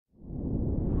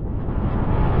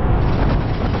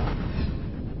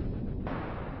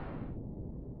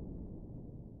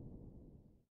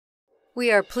We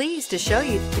are pleased to show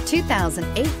you the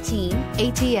 2018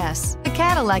 ATS. The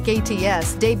Cadillac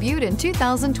ATS debuted in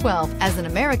 2012 as an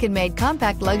American-made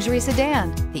compact luxury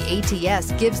sedan. The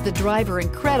ATS gives the driver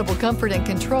incredible comfort and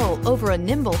control over a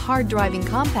nimble, hard-driving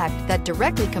compact that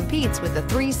directly competes with the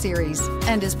 3 Series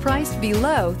and is priced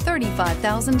below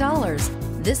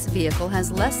 $35,000. This vehicle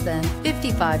has less than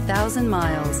 55,000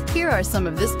 miles. Here are some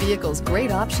of this vehicle's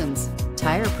great options: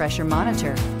 tire pressure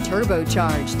monitor,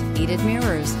 turbocharged, heated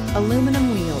mirrors,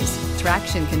 aluminum wheels,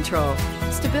 traction control,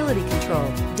 stability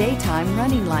control, daytime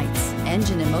running lights,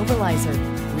 engine immobilizer,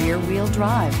 rear wheel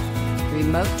drive,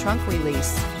 remote trunk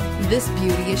release. This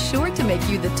beauty is sure to make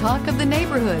you the talk of the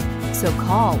neighborhood. So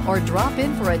call or drop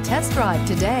in for a test drive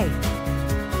today.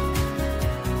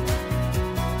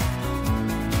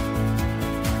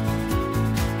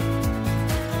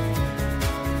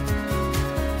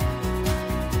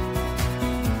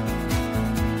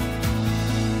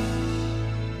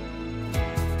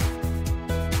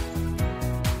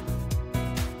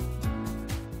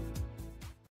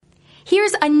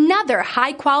 Here's another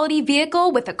high-quality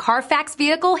vehicle with a Carfax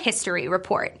Vehicle History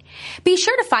Report. Be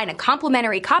sure to find a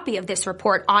complimentary copy of this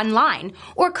report online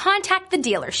or contact the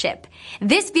dealership.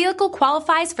 This vehicle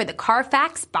qualifies for the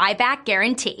Carfax Buyback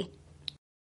Guarantee.